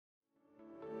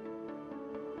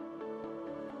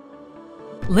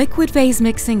Liquid phase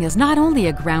mixing is not only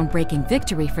a groundbreaking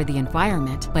victory for the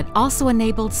environment, but also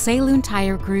enabled Sailun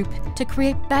Tire Group to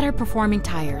create better performing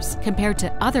tires compared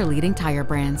to other leading tire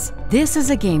brands. This is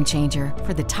a game changer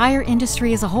for the tire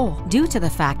industry as a whole, due to the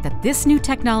fact that this new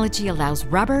technology allows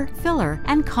rubber, filler,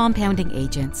 and compounding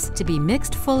agents to be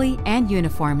mixed fully and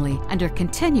uniformly under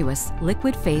continuous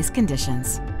liquid phase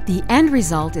conditions. The end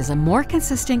result is a more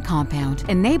consistent compound,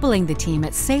 enabling the team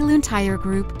at Sailun Tire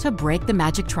Group to break the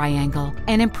magic triangle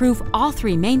and improve all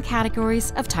three main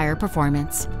categories of tire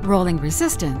performance: rolling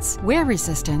resistance, wear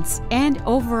resistance, and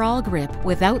overall grip,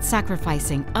 without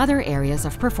sacrificing other areas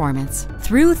of performance.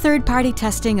 Through third-party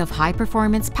testing of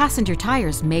high-performance passenger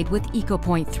tires made with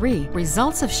EcoPoint3,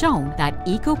 results have shown that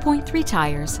EcoPoint3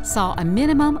 tires saw a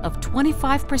minimum of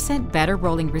 25% better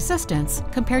rolling resistance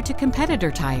compared to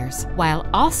competitor tires, while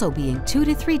also being 2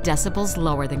 to 3 decibels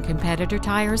lower than competitor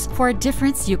tires, for a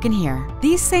difference you can hear.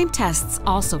 These same tests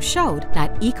also showed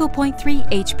that EcoPoint3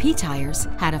 HP tires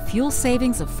had a fuel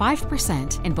savings of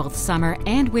 5% in both summer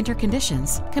and winter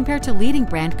conditions compared to leading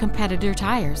brand competitor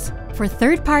tires. For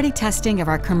third-party testing of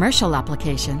our commercial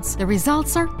applications, the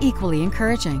results are equally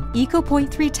encouraging.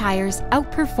 EcoPoint3 tires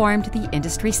outperformed the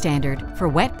industry standard for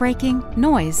wet braking,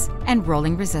 noise, and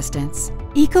rolling resistance.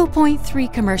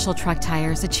 EcoPoint3 commercial truck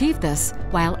tires achieved this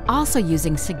while also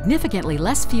using significantly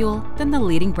less fuel than the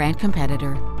leading brand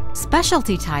competitor.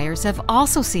 Specialty tires have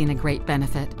also seen a great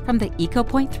benefit from the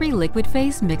EcoPoint3 liquid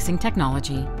phase mixing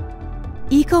technology.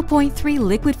 EcoPoint3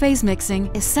 liquid phase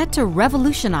mixing is set to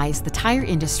revolutionize the tire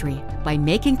industry by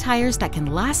making tires that can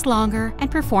last longer and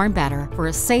perform better for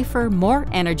a safer, more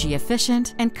energy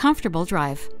efficient, and comfortable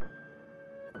drive.